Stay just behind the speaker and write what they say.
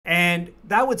And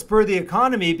that would spur the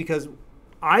economy because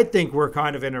I think we're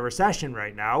kind of in a recession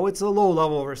right now. It's a low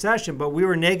level recession, but we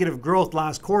were negative growth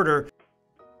last quarter.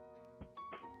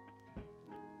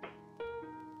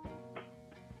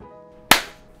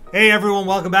 Hey everyone,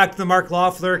 welcome back to the Mark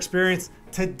Loeffler Experience.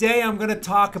 Today I'm going to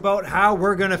talk about how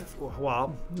we're going to,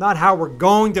 well, not how we're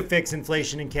going to fix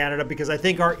inflation in Canada, because I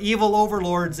think our evil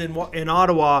overlords in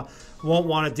Ottawa won't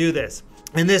want to do this.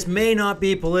 And this may not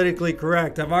be politically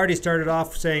correct. I've already started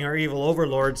off saying our evil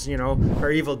overlords, you know, our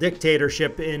evil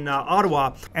dictatorship in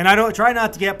Ottawa. And I don't try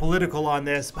not to get political on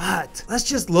this, but let's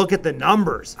just look at the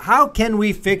numbers. How can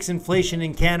we fix inflation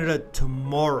in Canada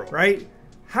tomorrow, right?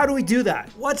 How do we do that?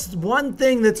 What's one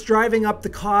thing that's driving up the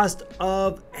cost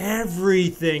of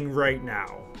everything right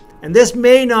now? And this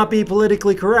may not be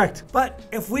politically correct, but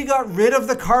if we got rid of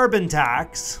the carbon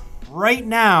tax right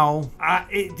now,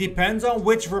 it depends on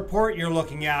which report you're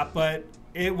looking at, but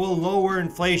it will lower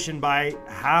inflation by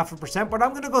 0.5%. But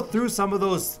I'm going to go through some of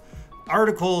those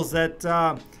articles that,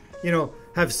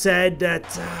 have said that,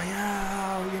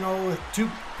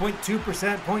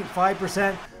 2.2%,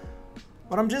 0.5%.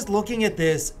 But I'm just looking at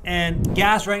this, and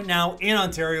gas right now in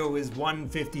Ontario is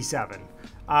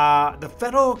 $1.57. The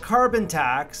federal carbon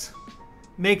tax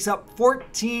makes up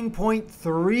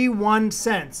 14.31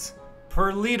 cents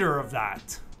per liter of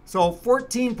that. So almost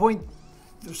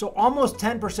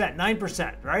 10%,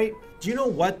 9%, right? Do you know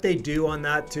what they do on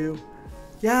that too?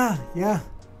 Yeah.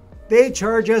 They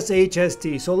charge us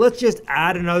HST. So let's just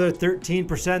add another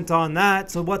 13% on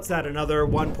that. So what's that? Another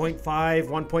 1.5,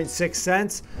 1.6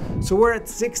 cents. So we're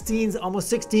at almost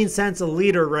 16 cents a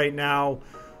liter right now.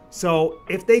 So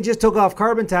if they just took off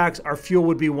carbon tax, our fuel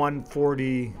would be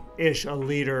 140-ish a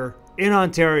liter in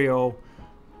Ontario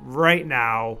right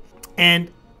now.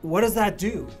 And what does that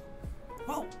do?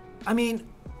 Well, I mean,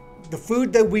 the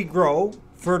food that we grow,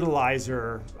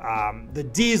 fertilizer, the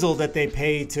diesel that they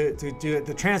pay to do it,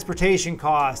 the transportation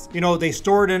costs, they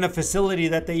store it in a facility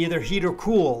that they either heat or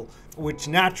cool, which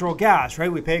natural gas, right?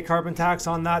 We pay carbon tax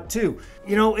on that too.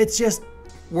 It's just,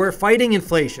 we're fighting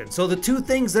inflation. So the two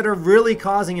things that are really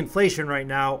causing inflation right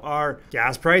now are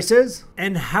gas prices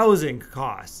and housing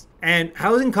costs. And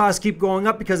housing costs keep going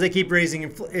up because they keep raising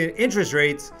interest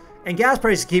rates, and gas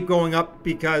prices keep going up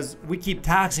because we keep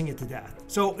taxing it to death.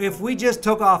 So if we just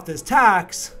took off this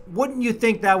tax, wouldn't you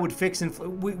think that would fix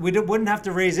inflation? We wouldn't have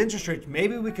to raise interest rates.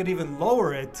 Maybe we could even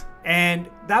lower it. And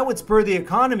that would spur the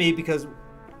economy, because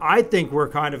I think we're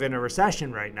kind of in a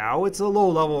recession right now. It's a low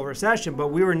level recession, but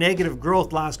we were negative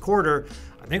growth last quarter.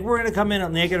 I think we're going to come in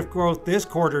at negative growth this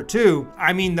quarter too.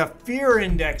 I mean, the fear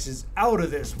index is out of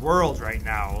this world right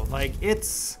now.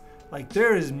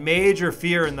 There is major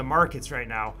fear in the markets right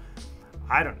now.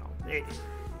 I don't know.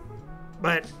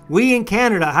 But we in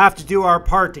Canada have to do our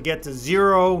part to get to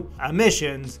zero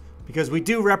emissions, because we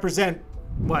do represent,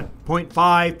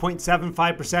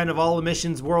 0.75% of all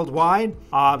emissions worldwide.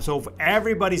 So if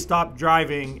everybody stopped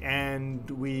driving, and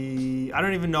I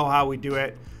don't even know how we do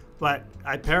it, but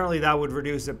apparently that would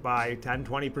reduce it by 10,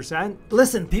 20%.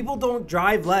 Listen, people don't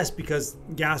drive less because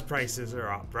gas prices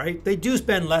are up, right? They do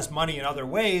spend less money in other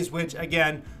ways, which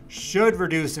again should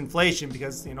reduce inflation,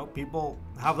 because people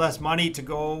have less money to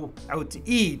go out to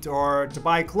eat or to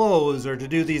buy clothes or to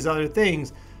do these other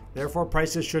things. Therefore,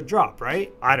 prices should drop,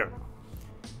 right? I don't know.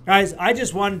 Guys, I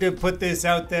just wanted to put this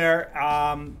out there.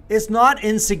 It's not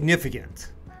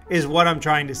insignificant, is what I'm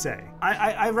trying to say.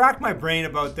 I racked my brain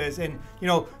about this, and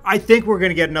I think we're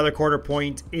going to get another quarter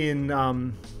point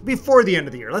in before the end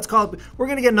of the year. Let's call it, we're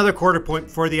going to get another quarter point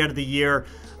before the end of the year.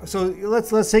 So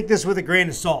let's take this with a grain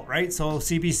of salt, right? So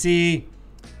CBC,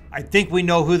 I think we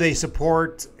know who they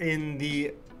support in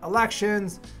the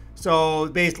elections. So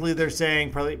basically they're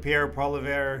saying Pierre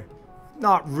Poilievre,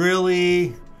 not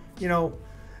really, they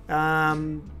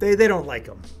don't like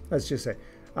him, let's just say.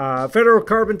 Federal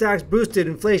carbon tax boosted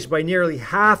inflation by nearly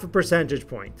 0.5 percentage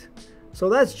point. So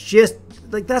that's just,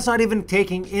 that's not even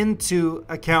taking into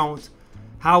account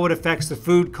how it affects the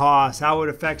food costs, how it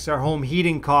affects our home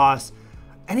heating costs,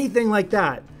 anything like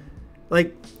that.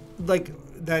 That's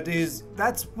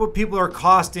what people are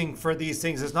costing for these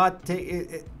things. It's not,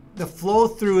 the flow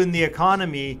through in the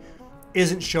economy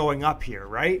isn't showing up here,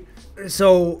 right?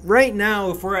 So right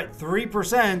now, if we're at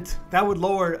 3%, that would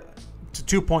lower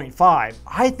to 2.5.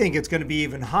 I think it's going to be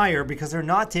even higher, because they're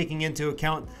not taking into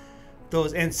account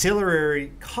those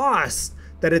ancillary costs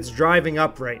that it's driving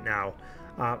up right now.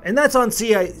 And that's on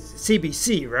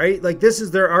CBC, right? This is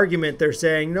their argument. They're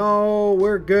saying, no,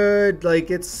 we're good.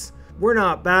 We're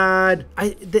not bad.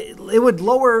 It would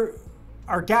lower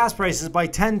our gas prices by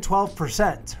 10,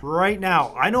 12% right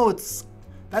now. I know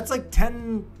that's like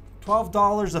 $10,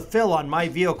 $12 a fill on my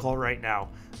vehicle right now.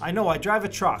 I know I drive a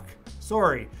truck.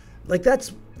 Sorry. Like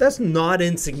that's not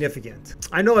insignificant.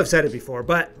 I know I've said it before,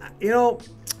 but you know,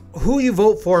 who you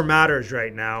vote for matters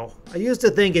right now. I used to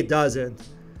think it doesn't,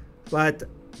 but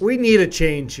we need a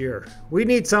change here. We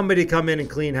need somebody to come in and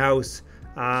clean house.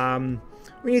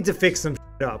 We need to fix some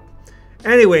shit up.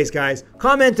 Anyways, guys,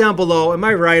 comment down below. Am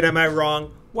I right? Am I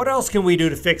wrong? What else can we do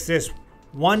to fix this?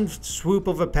 One swoop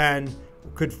of a pen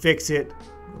could fix it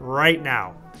right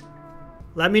now.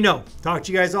 Let me know. Talk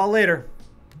to you guys all later.